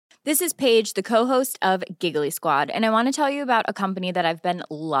This is Paige, the co-host of Giggly Squad, and I want to tell you about a company that I've been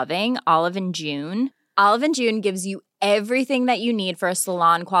loving, Olive & June. Olive & June gives you everything that you need for a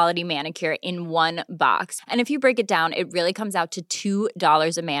salon-quality manicure in one box. And if you break it down, it really comes out to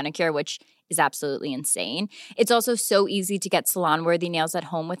 $2 a manicure, which is absolutely insane. It's also so easy to get salon-worthy nails at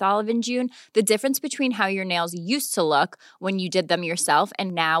home with Olive & June. The difference between how your nails used to look when you did them yourself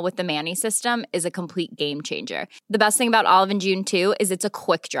and now with the Mani system is a complete game changer. The best thing about Olive & June, too, is it's a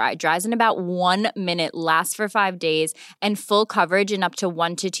quick dry. Dries in about 1 minute, lasts for 5 days, and full coverage in up to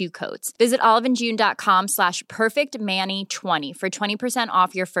 1 to 2 coats. Visit oliveandjune.com/perfectmani20 for 20%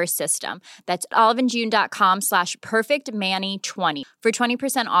 off your first system. That's oliveandjune.com/perfectmani20 for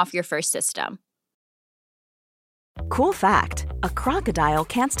 20% off your first system. Cool fact, a crocodile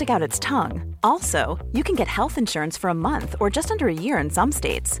can't stick out its tongue. Also, you can get health insurance for a month or just under a year in some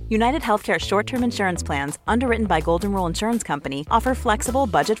states. United Healthcare short-term insurance plans, underwritten by Golden Rule Insurance Company, offer flexible,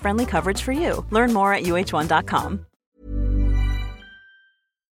 budget-friendly coverage for you. Learn more at uh1.com.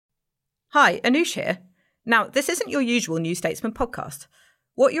 Hi, Anoush here. Now, this isn't your usual New Statesman podcast.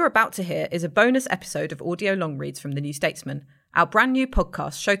 What you're about to hear is a bonus episode of audio long reads from The New Statesman, our brand new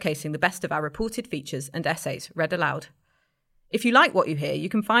podcast showcasing the best of our reported features and essays read aloud. If you like what you hear, you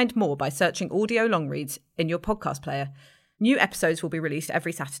can find more by searching audio long reads in your podcast player. New episodes will be released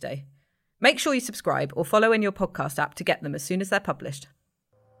every Saturday. Make sure you subscribe or follow in your podcast app to get them as soon as they're published.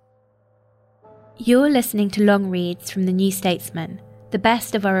 You're listening to Long Reads from The New Statesman, the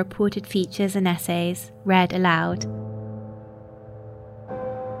best of our reported features and essays read aloud.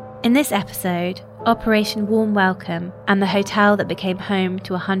 In this episode, Operation Warm Welcome and the hotel that became home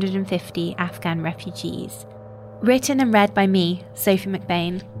to 150 Afghan refugees. Written and read by me, Sophie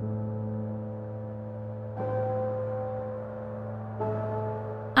McBain.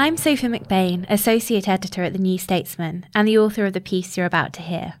 I'm Sophie McBain, Associate Editor at The New Statesman and the author of the piece you're about to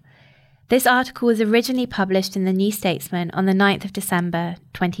hear. This article was originally published in The New Statesman on the 9th of December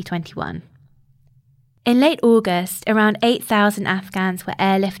 2021. In late August, around 8,000 Afghans were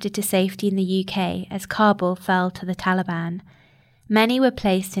airlifted to safety in the UK as Kabul fell to the Taliban. Many were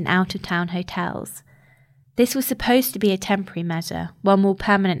placed in out-of-town hotels. This was supposed to be a temporary measure, while more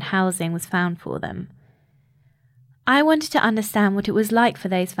permanent housing was found for them. I wanted to understand what it was like for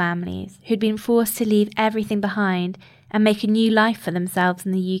those families who'd been forced to leave everything behind and make a new life for themselves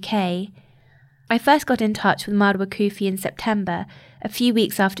in the UK. I first got in touch with Marwa Kufi in September, a few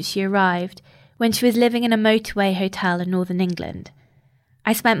weeks after she arrived, when she was living in a motorway hotel in northern England.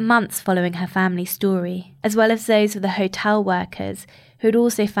 I spent months following her family's story, as well as those of the hotel workers who had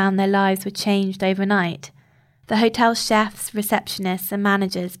also found their lives were changed overnight. The hotel chefs, receptionists and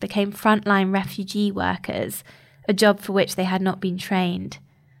managers became frontline refugee workers, a job for which they had not been trained.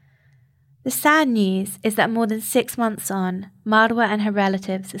 The sad news is that more than 6 months on, Marwa and her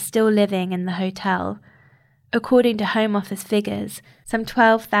relatives are still living in the hotel. According to Home Office figures, some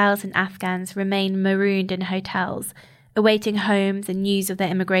 12,000 Afghans remain marooned in hotels, awaiting homes and news of their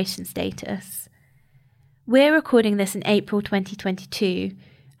immigration status. We're recording this in April 2022,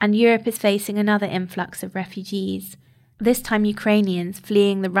 and Europe is facing another influx of refugees, this time Ukrainians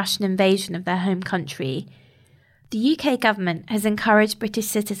fleeing the Russian invasion of their home country. The UK government has encouraged British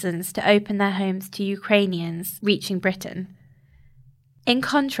citizens to open their homes to Ukrainians reaching Britain. In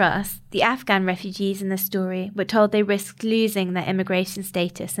contrast, the Afghan refugees in the story were told they risked losing their immigration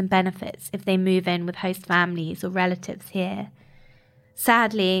status and benefits if they move in with host families or relatives here.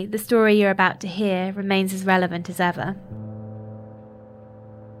 Sadly, the story you're about to hear remains as relevant as ever.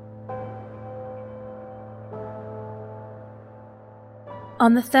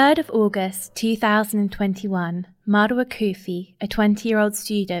 On the 3rd of August 2021, Marwa Kufi, a 20-year-old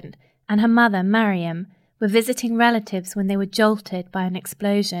student, and her mother, Mariam, were visiting relatives when they were jolted by an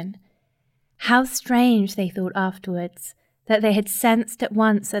explosion. How strange, they thought afterwards, that they had sensed at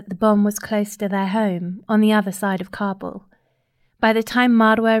once that the bomb was close to their home, on the other side of Kabul. By the time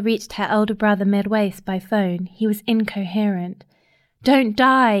Marwa reached her elder brother Mirwais by phone, he was incoherent. "Don't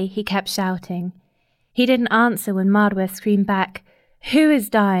die," he kept shouting. He didn't answer when Marwa screamed back, "Who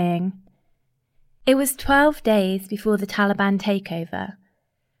is dying?" It was 12 days before the Taliban takeover.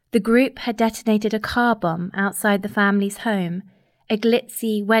 The group had detonated a car bomb outside the family's home, a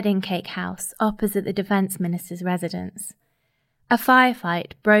glitzy wedding cake house opposite the defense minister's residence. A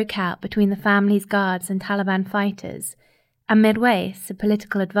firefight broke out between the family's guards and Taliban fighters, and Mirwais, a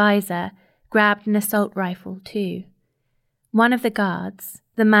political advisor, grabbed an assault rifle too. One of the guards,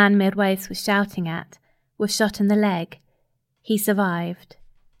 the man Mirwais was shouting at, was shot in the leg. He survived.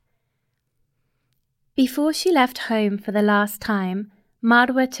 Before she left home for the last time,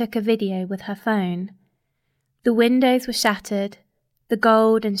 Marwa took a video with her phone. The windows were shattered, the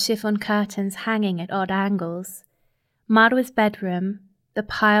gold and chiffon curtains hanging at odd angles. Marwa's bedroom, the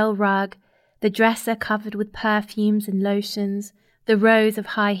pile rug, the dresser covered with perfumes and lotions, the rows of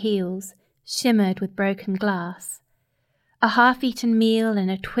high heels, shimmered with broken glass. A half-eaten meal and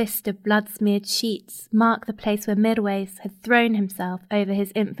a twist of blood-smeared sheets marked the place where Mirwais had thrown himself over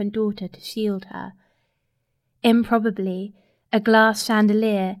his infant daughter to shield her. Improbably, a glass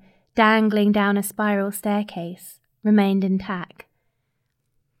chandelier, dangling down a spiral staircase, remained intact.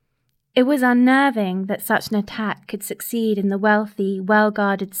 It was unnerving that such an attack could succeed in the wealthy,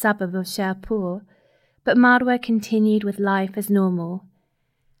 well-guarded suburb of Sherpur, but Marwa continued with life as normal.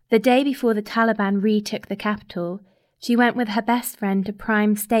 The day before the Taliban retook the capital, she went with her best friend to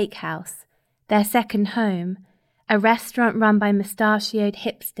Prime Steakhouse, their second home, a restaurant run by mustachioed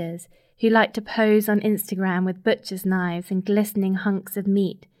hipsters who liked to pose on Instagram with butcher's knives and glistening hunks of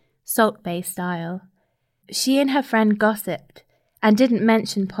meat, Salt Bay style. She and her friend gossiped, and didn't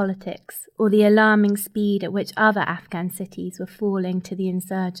mention politics or the alarming speed at which other Afghan cities were falling to the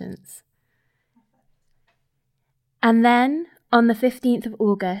insurgents. And then, on the 15th of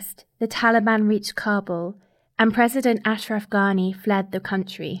August, the Taliban reached Kabul, and President Ashraf Ghani fled the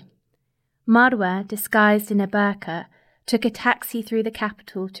country. Marwa, disguised in a burqa, took a taxi through the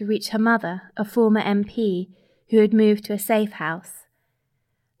capital to reach her mother, a former MP, who had moved to a safe house.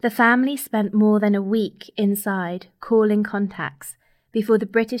 The family spent more than a week inside, calling contacts, before the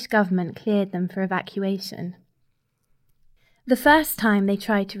British government cleared them for evacuation. The first time they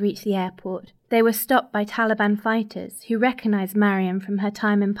tried to reach the airport, they were stopped by Taliban fighters who recognised Mariam from her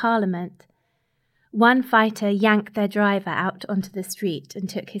time in Parliament. One fighter yanked their driver out onto the street and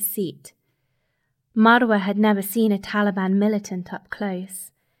took his seat. Marwa had never seen a Taliban militant up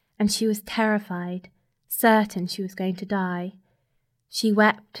close, and she was terrified, certain she was going to die. She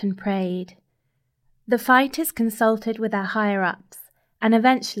wept and prayed. The fighters consulted with their higher-ups, and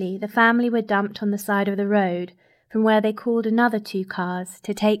eventually the family were dumped on the side of the road, from where they called another 2 cars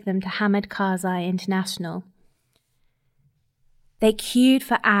to take them to Hamid Karzai International. They queued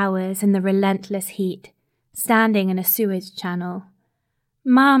for hours in the relentless heat, standing in a sewage channel.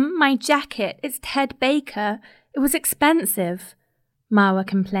 "Mum, my jacket, it's Ted Baker. It was expensive," Marwa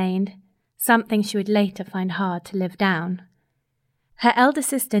complained, something she would later find hard to live down. Her elder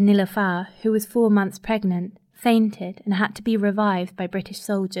sister Nilufar, who was 4 months pregnant, fainted and had to be revived by British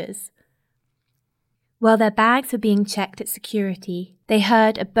soldiers. While their bags were being checked at security, they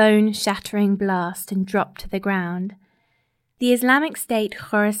heard a bone-shattering blast and dropped to the ground. The Islamic State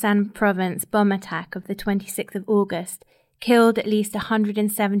Khorasan province bomb attack of the 26th of August killed at least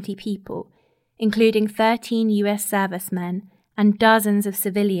 170 people, including 13 US servicemen and dozens of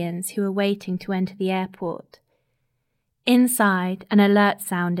civilians who were waiting to enter the airport. Inside, an alert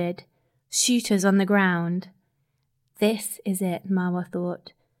sounded, "Shooters on the ground." This is it, Marwa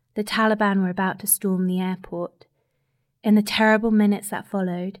thought. The Taliban were about to storm the airport. In the terrible minutes that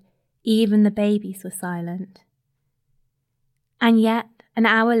followed, even the babies were silent. And yet, an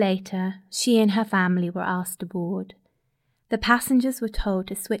hour later, she and her family were asked to board. The passengers were told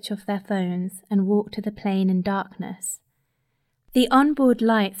to switch off their phones and walk to the plane in darkness. The onboard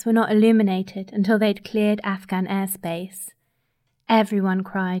lights were not illuminated until they'd cleared Afghan airspace. Everyone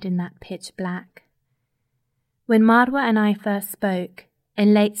cried in that pitch black. When Marwa and I first spoke,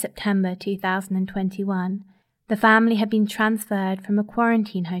 in late September 2021, the family had been transferred from a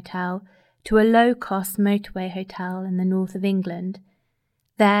quarantine hotel to a low-cost motorway hotel in the north of England.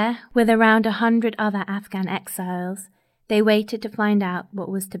 There, with around 100 other Afghan exiles, they waited to find out what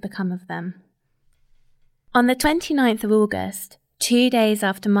was to become of them. On the 29th of August, 2 days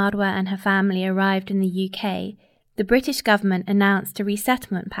after Marwa and her family arrived in the UK, the British government announced a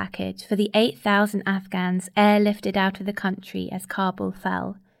resettlement package for the 8,000 Afghans airlifted out of the country as Kabul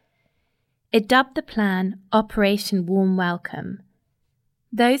fell. It dubbed the plan Operation Warm Welcome.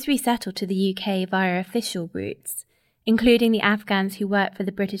 Those resettled to the UK via official routes, including the Afghans who worked for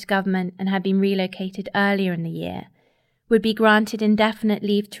the British government and had been relocated earlier in the year, would be granted indefinite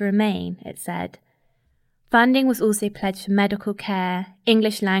leave to remain, it said. Funding was also pledged for medical care,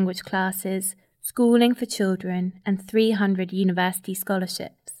 English language classes, schooling for children, and 300 university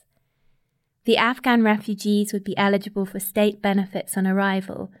scholarships. The Afghan refugees would be eligible for state benefits on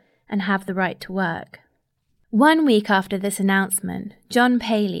arrival and have the right to work. 1 week after this announcement, John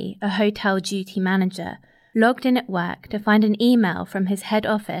Paley, a hotel duty manager, logged in at work to find an email from his head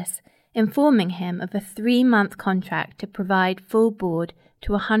office informing him of a 3-month contract to provide full board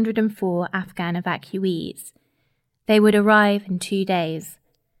to 104 Afghan evacuees. They would arrive in 2 days.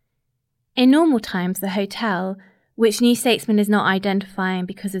 In normal times, the hotel, which New Statesman is not identifying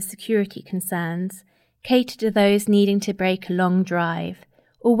because of security concerns, catered to those needing to break a long drive,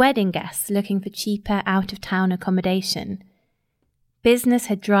 or wedding guests looking for cheaper out-of-town accommodation. Business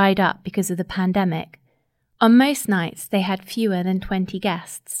had dried up because of the pandemic. On most nights, they had fewer than 20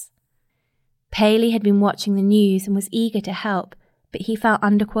 guests. Paley had been watching the news and was eager to help, but he felt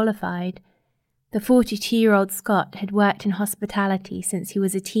underqualified. The 42-year-old Scot had worked in hospitality since he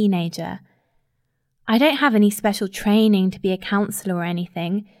was a teenager. "I don't have any special training to be a counsellor or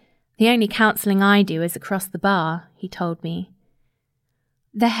anything. The only counselling I do is across the bar," he told me.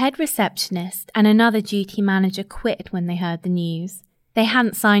 The head receptionist and another duty manager quit when they heard the news. They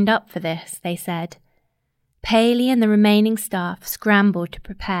hadn't signed up for this, they said. Paley and the remaining staff scrambled to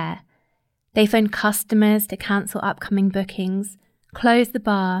prepare. They phoned customers to cancel upcoming bookings, closed the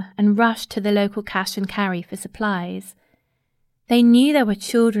bar, and rushed to the local cash and carry for supplies. They knew there were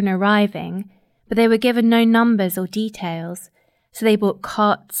children arriving, but they were given no numbers or details, so they bought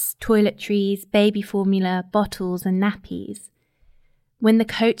cots, toiletries, baby formula, bottles, and nappies. When the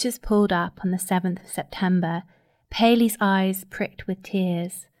coaches pulled up on the 7th of September, Paley's eyes pricked with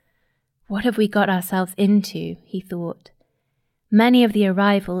tears. "What have we got ourselves into?" he thought. Many of the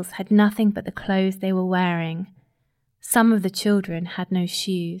arrivals had nothing but the clothes they were wearing. Some of the children had no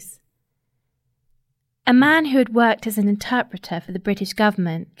shoes. A man who had worked as an interpreter for the British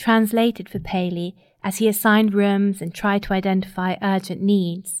government translated for Paley as he assigned rooms and tried to identify urgent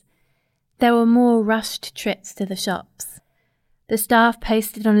needs. There were more rushed trips to the shops. The staff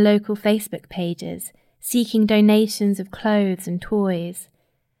posted on local Facebook pages, seeking donations of clothes and toys.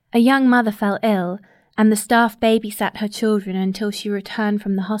 A young mother fell ill, and the staff babysat her children until she returned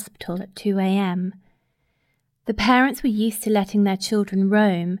from the hospital at 2 a.m. The parents were used to letting their children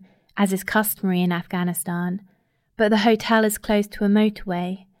roam, as is customary in Afghanistan, but the hotel is close to a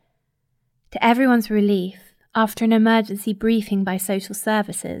motorway. To everyone's relief, after an emergency briefing by social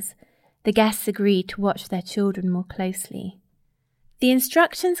services, the guests agreed to watch their children more closely. The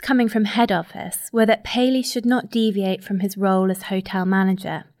instructions coming from head office were that Paley should not deviate from his role as hotel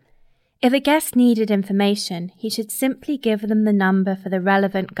manager. If a guest needed information, he should simply give them the number for the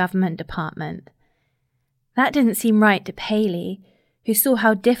relevant government department. That didn't seem right to Paley, who saw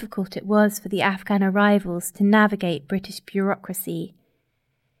how difficult it was for the Afghan arrivals to navigate British bureaucracy.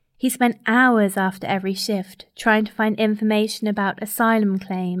 He spent hours after every shift trying to find information about asylum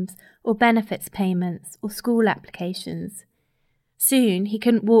claims or benefits payments or school applications. Soon he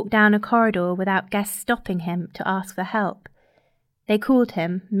couldn't walk down a corridor without guests stopping him to ask for help. They called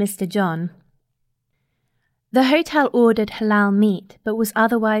him Mr. John. The hotel ordered halal meat, but was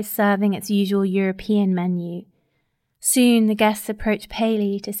otherwise serving its usual European menu. Soon the guests approached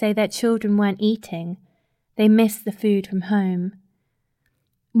Paley to say their children weren't eating. They missed the food from home.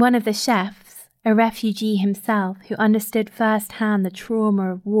 One of the chefs, a refugee himself who understood firsthand the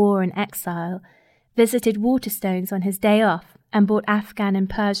trauma of war and exile, visited Waterstones on his day off and bought Afghan and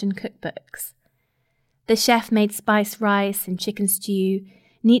Persian cookbooks. The chef made spiced rice and chicken stew,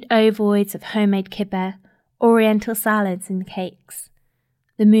 neat ovoids of homemade kibbeh, oriental salads and cakes.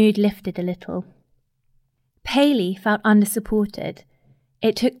 The mood lifted a little. Paley felt under-supported.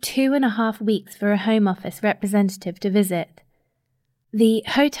 It took 2.5 weeks for a Home Office representative to visit. The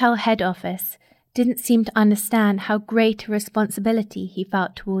hotel head office didn't seem to understand how great a responsibility he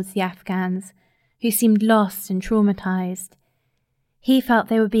felt towards the Afghans, who seemed lost and traumatized. He felt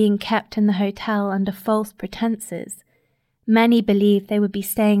they were being kept in the hotel under false pretenses. Many believed they would be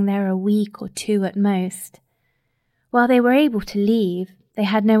staying there a week or 2 at most. While they were able to leave, they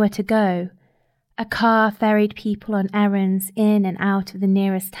had nowhere to go. A car ferried people on errands in and out of the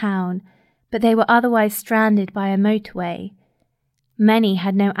nearest town, but they were otherwise stranded by a motorway. Many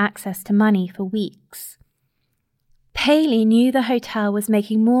had no access to money for weeks. Paley knew the hotel was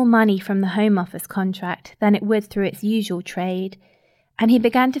making more money from the Home Office contract than it would through its usual trade, and he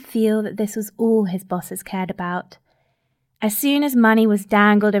began to feel that this was all his bosses cared about. As soon as money was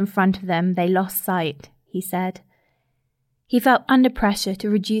dangled in front of them, they lost sight, he said. He felt under pressure to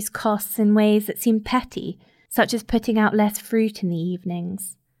reduce costs in ways that seemed petty, such as putting out less fruit in the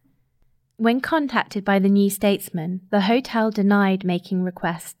evenings. When contacted by the New Statesman, the hotel denied making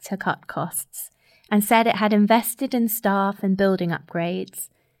requests to cut costs and said it had invested in staff and building upgrades.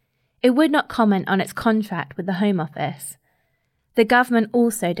 It would not comment on its contract with the Home Office. The government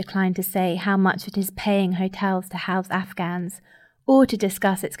also declined to say how much it is paying hotels to house Afghans, or to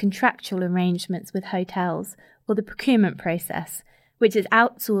discuss its contractual arrangements with hotels or the procurement process, which is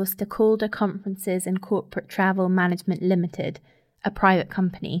outsourced to Calder Conferences and Corporate Travel Management Limited, a private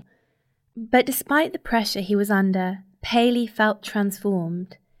company. But despite the pressure he was under, Paley felt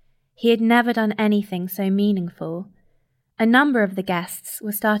transformed. He had never done anything so meaningful. A number of the guests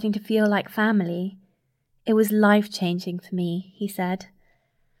were starting to feel like family. It was life-changing for me, he said.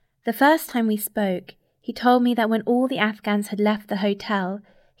 The first time we spoke, he told me that when all the Afghans had left the hotel,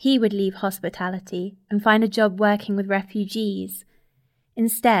 he would leave hospitality and find a job working with refugees.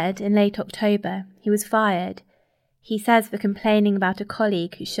 Instead, in late October, he was fired, he says, for complaining about a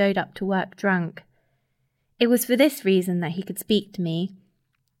colleague who showed up to work drunk. It was for this reason that he could speak to me.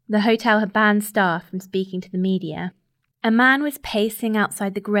 The hotel had banned staff from speaking to the media. A man was pacing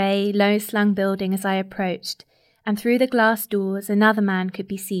outside the grey, low-slung building as I approached, and through the glass doors another man could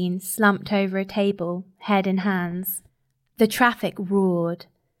be seen slumped over a table, head in hands. The traffic roared.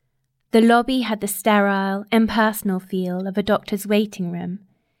 The lobby had the sterile, impersonal feel of a doctor's waiting room.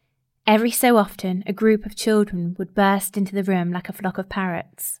 Every so often, a group of children would burst into the room like a flock of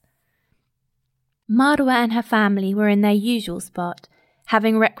parrots. Marwa and her family were in their usual spot,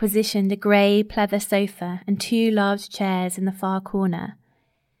 having requisitioned a grey pleather sofa and 2 large chairs in the far corner.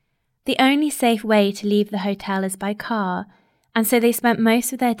 The only safe way to leave the hotel is by car, and so they spent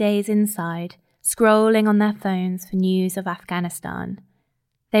most of their days inside, scrolling on their phones for news of Afghanistan.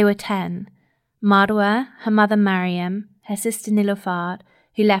 They were 10. Marwa, her mother Mariam, her sister Nilofar,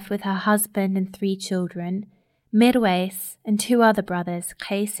 who left with her husband and 3 children, Mirwais, and 2 other brothers,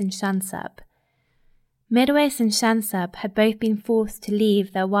 Qais and Shansab. Mirwais and Shansab had both been forced to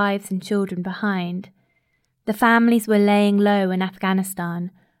leave their wives and children behind. The families were laying low in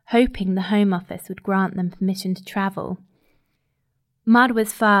Afghanistan, hoping the Home Office would grant them permission to travel.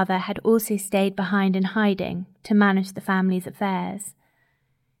 Marwa's father had also stayed behind in hiding to manage the family's affairs.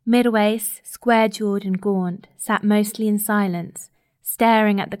 Mirwais, square-jawed and gaunt, sat mostly in silence,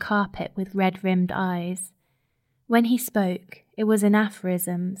 staring at the carpet with red-rimmed eyes. When he spoke, it was in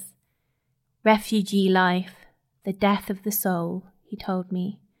aphorisms. Refugee life, the death of the soul, he told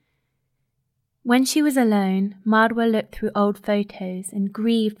me. When she was alone, Marwa looked through old photos and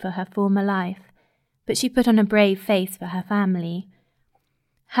grieved for her former life, but she put on a brave face for her family.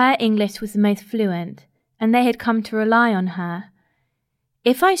 Her English was the most fluent, and they had come to rely on her.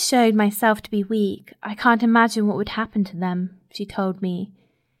 If I showed myself to be weak, I can't imagine what would happen to them, she told me.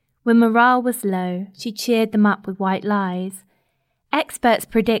 When morale was low, she cheered them up with white lies. Experts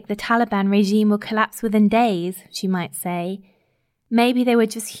predict the Taliban regime will collapse within days, she might say. Maybe they were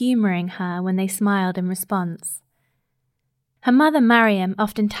just humouring her when they smiled in response. Her mother Mariam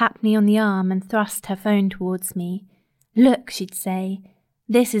often tapped me on the arm and thrust her phone towards me. Look, she'd say,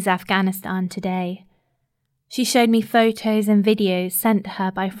 this is Afghanistan today. She showed me photos and videos sent to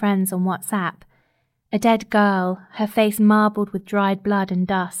her by friends on WhatsApp. A dead girl, her face marbled with dried blood and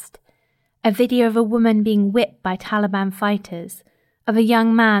dust. A video of a woman being whipped by Taliban fighters, of a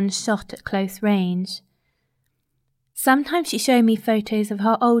young man shot at close range. Sometimes she showed me photos of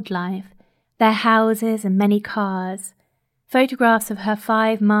her old life, their houses and many cars, photographs of her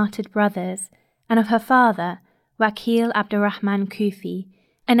 5 martyred brothers, and of her father, Wakil Abdurrahman Kufi,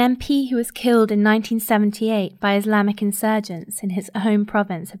 an MP who was killed in 1978 by Islamic insurgents in his home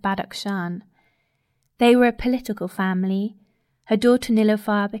province of Badakhshan. They were a political family. Her daughter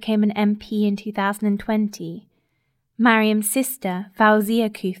Nilofar became an MP in 2020. Mariam's sister, Fawzia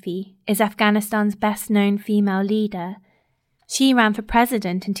Kufi, is Afghanistan's best-known female leader. She ran for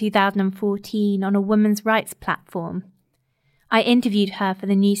president in 2014 on a women's rights platform. I interviewed her for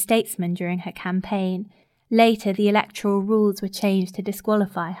The New Statesman during her campaign. Later, the electoral rules were changed to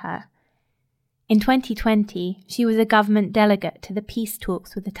disqualify her. In 2020, she was a government delegate to the peace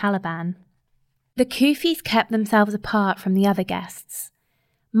talks with the Taliban. The Kufis kept themselves apart from the other guests.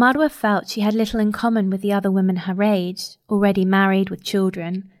 Marwa felt she had little in common with the other women her age, already married with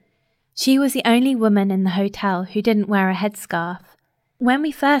children. She was the only woman in the hotel who didn't wear a headscarf. When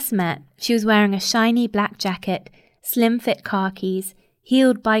we first met, she was wearing a shiny black jacket, slim-fit khakis,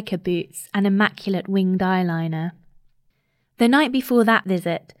 heeled biker boots, and immaculate winged eyeliner. The night before that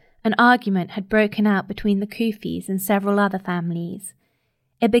visit, an argument had broken out between the Kufis and several other families.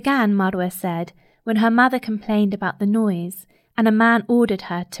 It began, Marwa said, when her mother complained about the noise, and a man ordered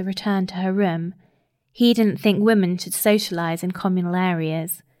her to return to her room. He didn't think women should socialise in communal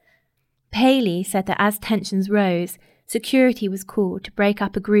areas. Paley said that as tensions rose, security was called to break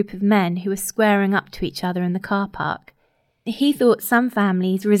up a group of men who were squaring up to each other in the car park. He thought some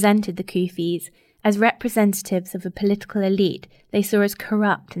families resented the Kufis as representatives of a political elite they saw as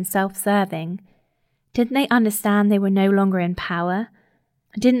corrupt and self-serving. Didn't they understand they were no longer in power?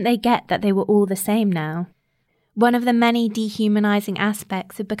 Didn't they get that they were all the same now? One of the many dehumanizing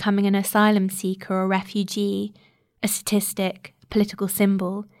aspects of becoming an asylum seeker or refugee, a statistic, a political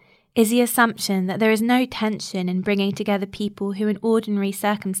symbol, is the assumption that there is no tension in bringing together people who in ordinary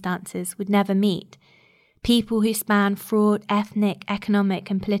circumstances would never meet, people who span fraught ethnic,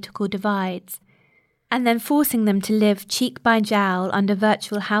 economic and political divides. and then forcing them to live cheek by jowl under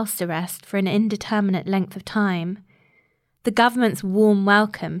virtual house arrest for an indeterminate length of time. The government's warm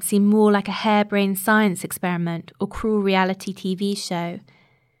welcome seemed more like a harebrained science experiment or cruel reality TV show,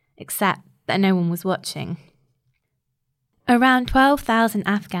 except that no one was watching. Around 12,000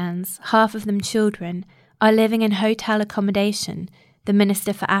 Afghans, half of them children, are living in hotel accommodation, the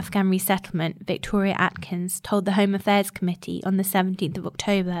Minister for Afghan Resettlement, Victoria Atkins, told the Home Affairs Committee on the 17th of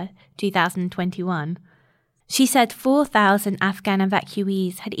October 2021. She said 4,000 Afghan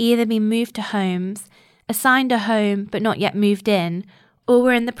evacuees had either been moved to homes, assigned a home but not yet moved in, or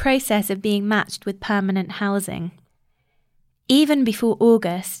were in the process of being matched with permanent housing. Even before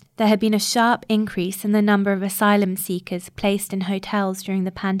August, there had been a sharp increase in the number of asylum seekers placed in hotels during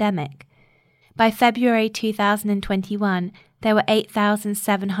the pandemic. By February 2021, there were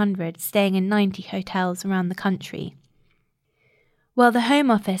 8,700 staying in 90 hotels around the country. While the Home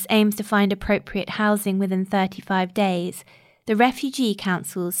Office aims to find appropriate housing within 35 days, the Refugee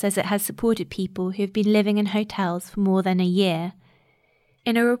Council says it has supported people who have been living in hotels for more than a year.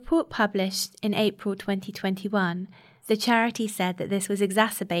 In a report published in April 2021, the charity said that this was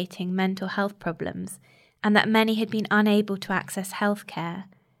exacerbating mental health problems and that many had been unable to access healthcare.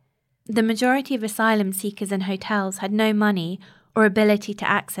 The majority of asylum seekers in hotels had no money or ability to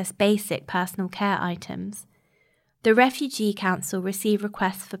access basic personal care items. The Refugee Council received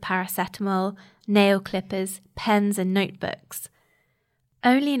requests for paracetamol, nail clippers, pens and notebooks.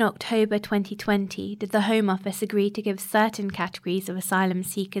 Only in October 2020 did the Home Office agree to give certain categories of asylum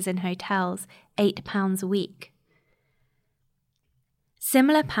seekers in hotels £8 a week.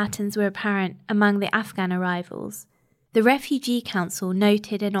 Similar patterns were apparent among the Afghan arrivals. The Refugee Council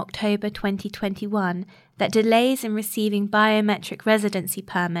noted in October 2021 that delays in receiving biometric residency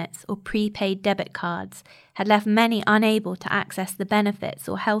permits or prepaid debit cards had left many unable to access the benefits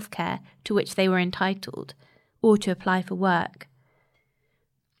or healthcare to which they were entitled, or to apply for work.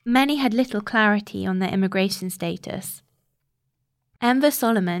 Many had little clarity on their immigration status. Enver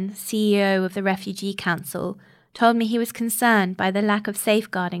Solomon, CEO of the Refugee Council, told me he was concerned by the lack of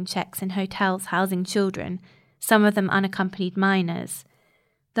safeguarding checks in hotels housing children, some of them unaccompanied minors.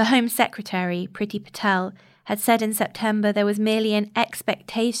 The Home Secretary, Priti Patel, had said in September there was merely an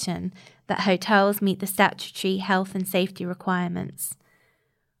expectation that hotels meet the statutory health and safety requirements.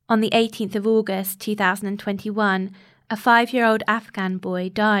 On the 18th of August 2021, a 5-year-old Afghan boy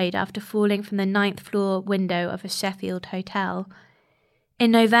died after falling from the 9th floor window of a Sheffield hotel.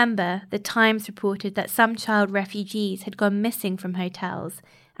 In November, The Times reported that some child refugees had gone missing from hotels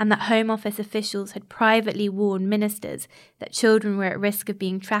and that Home Office officials had privately warned ministers that children were at risk of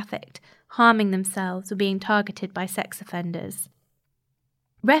being trafficked, harming themselves or being targeted by sex offenders.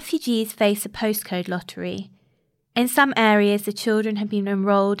 Refugees face a postcode lottery. In some areas, the children have been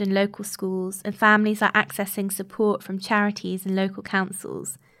enrolled in local schools and families are accessing support from charities and local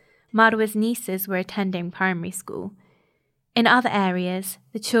councils. Marwa's nieces were attending primary school. In other areas,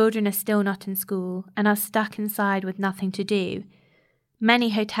 the children are still not in school and are stuck inside with nothing to do.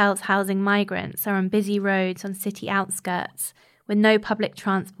 Many hotels housing migrants are on busy roads on city outskirts with no public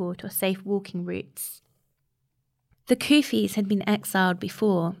transport or safe walking routes. The Kufis had been exiled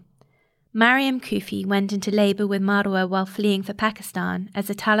before. Mariam Kufi went into labour with Marwa while fleeing for Pakistan as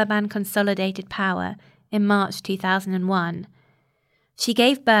the Taliban consolidated power in March 2001. She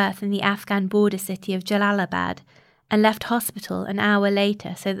gave birth in the Afghan border city of Jalalabad and left hospital an hour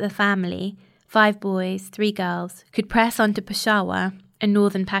later so that the family, 5 boys, 3 girls, could press on to Peshawar in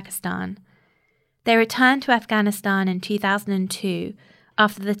northern Pakistan. They returned to Afghanistan in 2002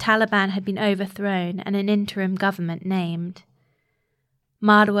 after the Taliban had been overthrown and an interim government named.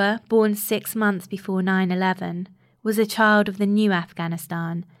 Marwa, born 6 months before 9/11, was a child of the new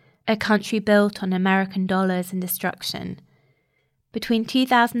Afghanistan, a country built on American dollars and destruction. Between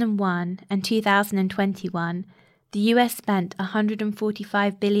 2001 and 2021, the US spent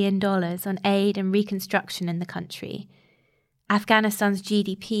 $145 billion on aid and reconstruction in the country. Afghanistan's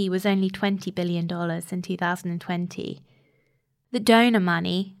GDP was only $20 billion in 2020. The donor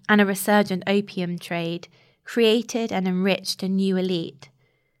money and a resurgent opium trade created and enriched a new elite.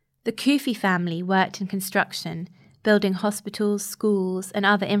 The Kufi family worked in construction, building hospitals, schools, and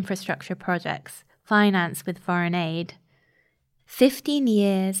other infrastructure projects, financed with foreign aid. 15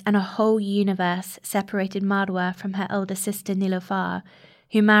 years and a whole universe separated Marwa from her elder sister Nilofar,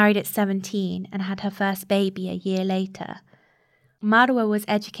 who married at 17 and had her first baby a year later. Marwa was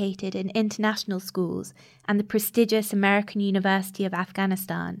educated in international schools and the prestigious American University of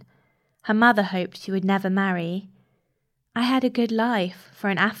Afghanistan. Her mother hoped she would never marry. "I had a good life for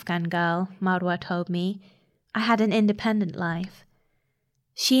an Afghan girl," Marwa told me. "I had an independent life."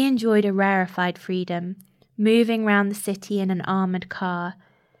 She enjoyed a rarefied freedom, moving around the city in an armoured car.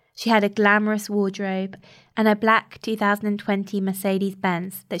 She had a glamorous wardrobe and a black 2020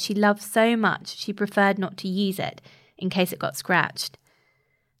 Mercedes-Benz that she loved so much she preferred not to use it in case it got scratched.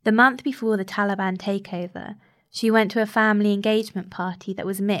 The month before the Taliban takeover, she went to a family engagement party that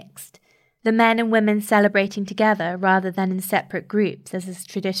was mixed, the men and women celebrating together rather than in separate groups as is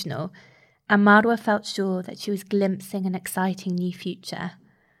traditional, and Marwa felt sure that she was glimpsing an exciting new future.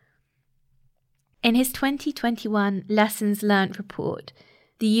 In his 2021 Lessons Learned report,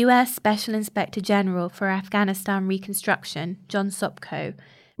 the US Special Inspector General for Afghanistan Reconstruction, John Sopko,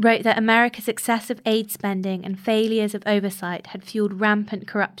 wrote that America's excessive aid spending and failures of oversight had fueled rampant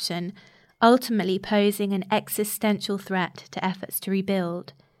corruption, ultimately posing an existential threat to efforts to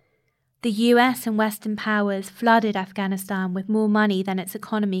rebuild. The US and Western powers flooded Afghanistan with more money than its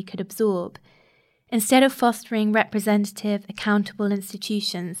economy could absorb. Instead of fostering representative, accountable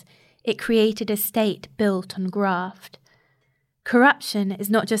institutions, it created a state built on graft. Corruption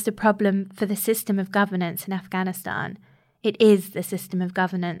is not just a problem for the system of governance in Afghanistan. It is the system of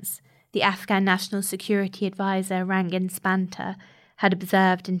governance, the Afghan National Security Advisor Rangin Spanta had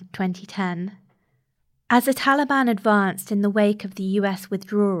observed in 2010. As the Taliban advanced in the wake of the US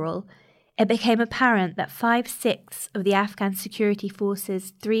withdrawal, it became apparent that 5/6 of the Afghan security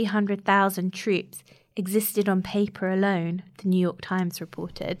force's 300,000 troops existed on paper alone, the New York Times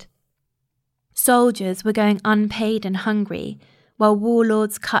reported. Soldiers were going unpaid and hungry, while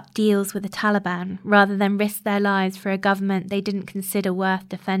warlords cut deals with the Taliban rather than risk their lives for a government they didn't consider worth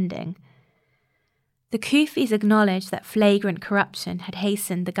defending. The Kufis acknowledged that flagrant corruption had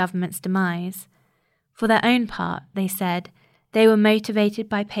hastened the government's demise. For their own part, they said, they were motivated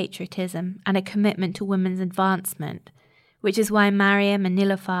by patriotism and a commitment to women's advancement, which is why Mariam and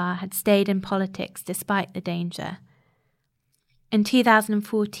Niloufar had stayed in politics despite the danger. In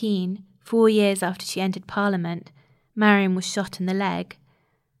 2014, 4 years after she entered Parliament, Mariam was shot in the leg.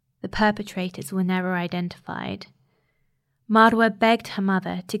 The perpetrators were never identified. Marwa begged her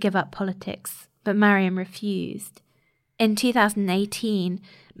mother to give up politics, but Mariam refused. In 2018,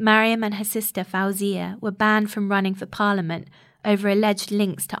 Mariam and her sister Fawzia were banned from running for Parliament over alleged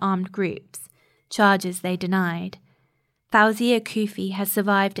links to armed groups, charges they denied. Fawzia Kufi has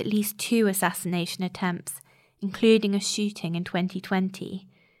survived at least 2 assassination attempts, including a shooting in 2020.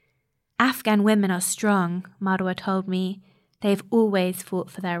 Afghan women are strong, Marwa told me. They've always fought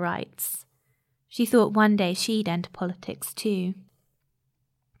for their rights. She thought one day she'd enter politics too.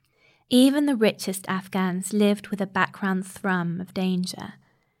 Even the richest Afghans lived with a background thrum of danger.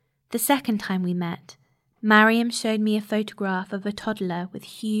 The second time we met, Mariam showed me a photograph of a toddler with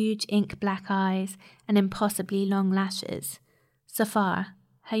huge ink-black eyes and impossibly long lashes, Safar,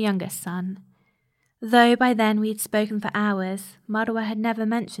 her youngest son. Though by then we had spoken for hours, Marwa had never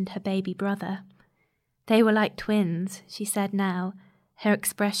mentioned her baby brother. They were like twins, she said now, her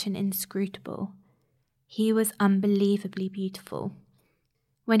expression inscrutable. He was unbelievably beautiful.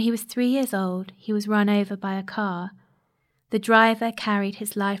 When he was 3 years old, he was run over by a car. The driver carried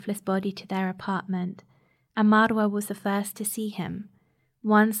his lifeless body to their apartment, and Marwa was the first to see him,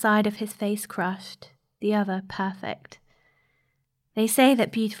 one side of his face crushed, the other perfect. They say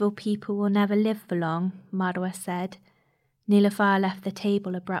that beautiful people will never live for long, Marwa said. Niloufar left the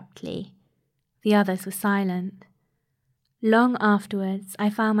table abruptly. The others were silent. Long afterwards, I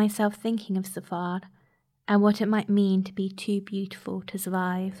found myself thinking of Safar and what it might mean to be too beautiful to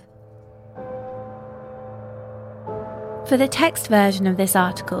survive. For the text version of this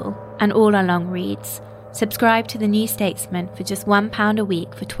article, and all our long reads, subscribe to The New Statesman for just £1 a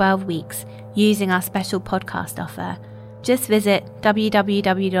week for 12 weeks using our special podcast offer. Just visit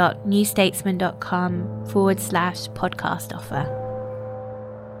www.newstatesman.com/podcast offer.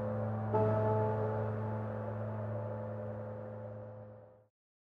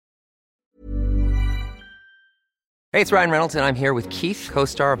 Hey, it's Ryan Reynolds, and I'm here with Keith,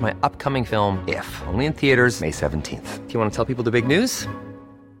 co-star of my upcoming film, If, only in theaters May 17th. Do you want to tell people the big news?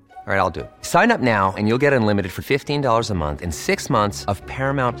 All right, I'll do it. Sign up now and you'll get unlimited for $15 a month and 6 months of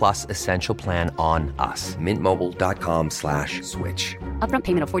Paramount Plus Essential Plan on us. MintMobile.com/switch. Upfront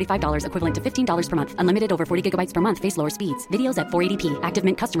payment of $45 equivalent to $15 per month. Unlimited over 40 gigabytes per month. Face lower speeds. Videos at 480p. Active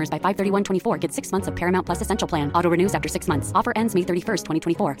Mint customers by 531.24 get 6 months of Paramount Plus Essential Plan. Auto renews after 6 months. Offer ends May 31st,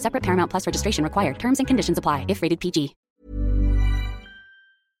 2024. Separate Paramount Plus registration required. Terms and conditions apply if rated PG.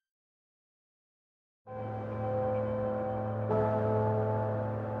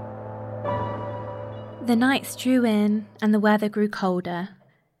 The nights drew in and the weather grew colder.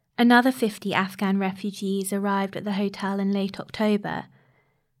 Another 50 Afghan refugees arrived at the hotel in late October.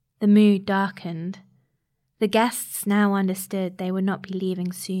 The mood darkened. The guests now understood they would not be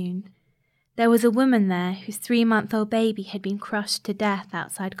leaving soon. There was a woman there whose 3-month-old baby had been crushed to death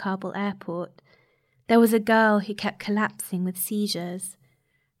outside Kabul airport. There was a girl who kept collapsing with seizures.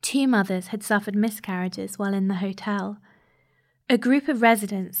 2 mothers had suffered miscarriages while in the hotel. A group of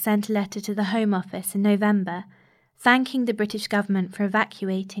residents sent a letter to the Home Office in November, thanking the British government for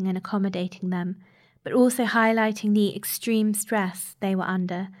evacuating and accommodating them, but also highlighting the extreme stress they were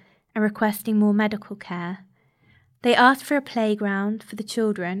under and requesting more medical care. They asked for a playground for the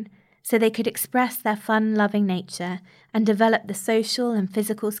children so they could express their fun-loving nature and develop the social and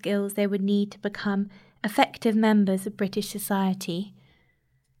physical skills they would need to become effective members of British society.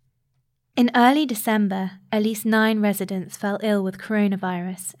 In early December, at least 9 residents fell ill with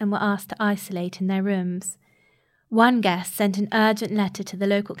coronavirus and were asked to isolate in their rooms. One guest sent an urgent letter to the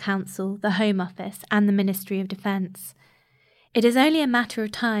local council, the Home Office, and the Ministry of Defence. It is only a matter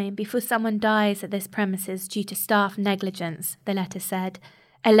of time before someone dies at this premises due to staff negligence, the letter said,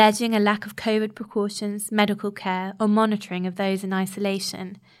 alleging a lack of COVID precautions, medical care, or monitoring of those in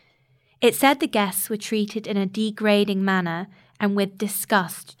isolation. It said the guests were treated in a degrading manner and with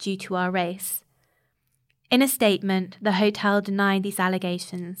disgust due to our race. In a statement, the hotel denied these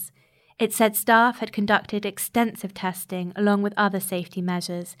allegations. It said staff had conducted extensive testing along with other safety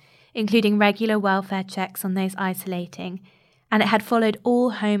measures, including regular welfare checks on those isolating, and it had followed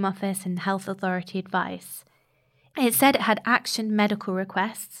all Home Office and Health Authority advice. It said it had actioned medical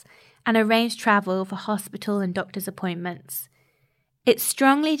requests and arranged travel for hospital and doctor's appointments. It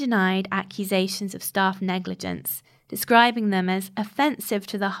strongly denied accusations of staff negligence, describing them as offensive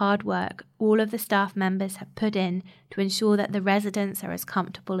to the hard work all of the staff members have put in to ensure that the residents are as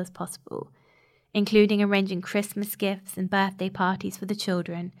comfortable as possible, including arranging Christmas gifts and birthday parties for the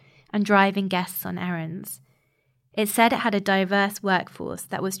children and driving guests on errands. It said it had a diverse workforce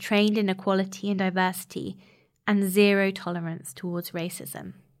that was trained in equality and diversity and zero tolerance towards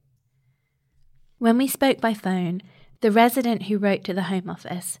racism. When we spoke by phone, the resident who wrote to the Home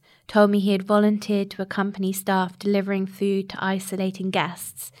Office told me he had volunteered to accompany staff delivering food to isolating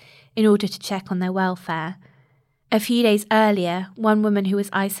guests in order to check on their welfare. A few days earlier, one woman who was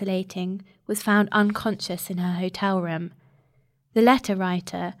isolating was found unconscious in her hotel room. The letter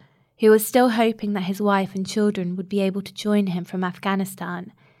writer, who was still hoping that his wife and children would be able to join him from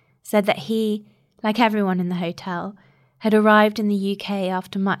Afghanistan, said that he, like everyone in the hotel, had arrived in the UK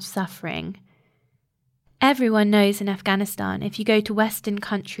after much suffering. Everyone knows in Afghanistan if you go to Western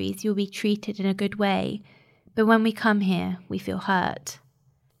countries you'll be treated in a good way, but when we come here, we feel hurt.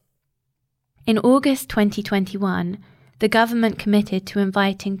 In August 2021, the government committed to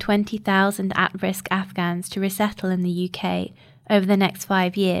inviting 20,000 at-risk Afghans to resettle in the UK over the next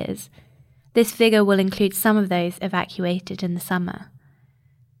 5 years. This figure will include some of those evacuated in the summer.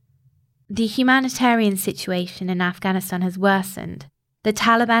 The humanitarian situation in Afghanistan has worsened. The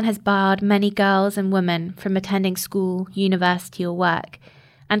Taliban has barred many girls and women from attending school, university, or work,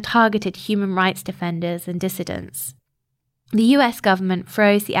 and targeted human rights defenders and dissidents. The US government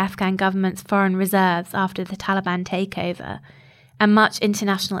froze the Afghan government's foreign reserves after the Taliban takeover, and much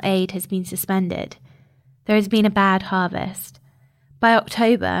international aid has been suspended. There has been a bad harvest. By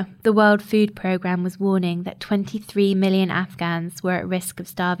October, the World Food Programme was warning that 23 million Afghans were at risk of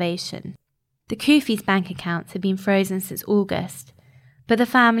starvation. The Kufi's bank accounts had been frozen since August, but the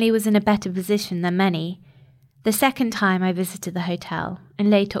family was in a better position than many. The second time I visited the hotel,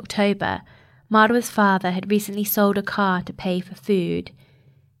 in late October, Marwa's father had recently sold a car to pay for food.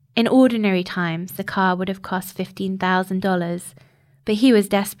 In ordinary times, the car would have cost $15,000, but he was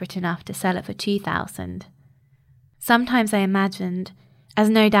desperate enough to sell it for $2,000. Sometimes I imagined, as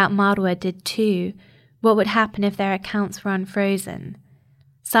no doubt Marwa did too, what would happen if their accounts were unfrozen.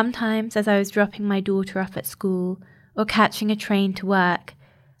 Sometimes, as I was dropping my daughter off at school or catching a train to work,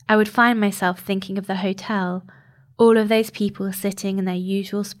 I would find myself thinking of the hotel, all of those people sitting in their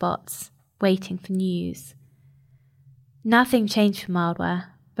usual spots, waiting for news. Nothing changed for Marwa,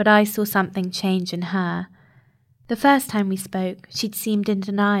 but I saw something change in her. The first time we spoke, she'd seemed in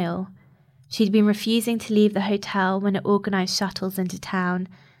denial. She'd been refusing to leave the hotel when it organised shuttles into town,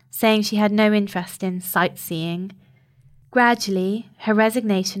 saying she had no interest in sightseeing. Gradually, her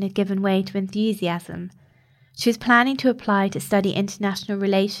resignation had given way to enthusiasm. She was planning to apply to study international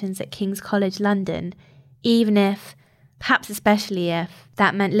relations at King's College London, even if, perhaps especially if,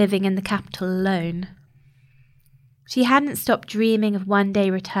 that meant living in the capital alone. She hadn't stopped dreaming of one day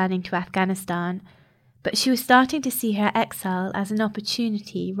returning to Afghanistan, but she was starting to see her exile as an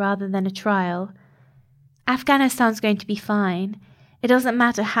opportunity rather than a trial. Afghanistan's going to be fine. It doesn't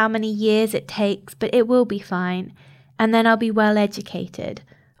matter how many years it takes, but it will be fine, and then I'll be well educated.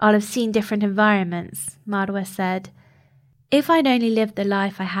 I'll have seen different environments, Marwa said. If I'd only lived the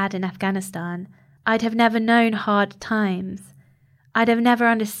life I had in Afghanistan, I'd have never known hard times. I'd have never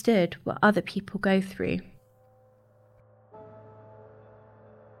understood what other people go through.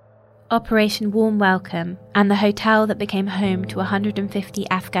 Operation Warm Welcome and the hotel that became home to 150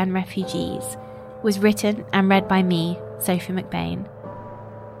 Afghan refugees was written and read by me, Sophie McBain.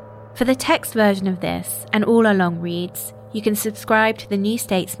 For the text version of this and all our long reads, you can subscribe to The New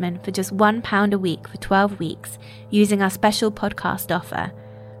Statesman for just £1 a week for 12 weeks using our special podcast offer.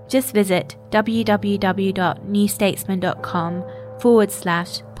 Just visit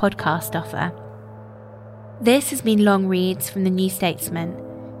www.newstatesman.com/podcast offer. This has been Long Reads from The New Statesman.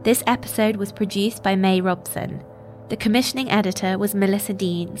 This episode was produced by May Robson. The commissioning editor was Melissa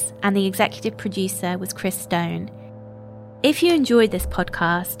Deans and the executive producer was Chris Stone. If you enjoyed this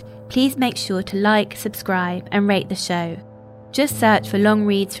podcast, please make sure to like, subscribe and rate the show. Just search for Long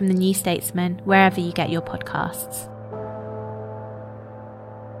Reads from The New Statesman wherever you get your podcasts.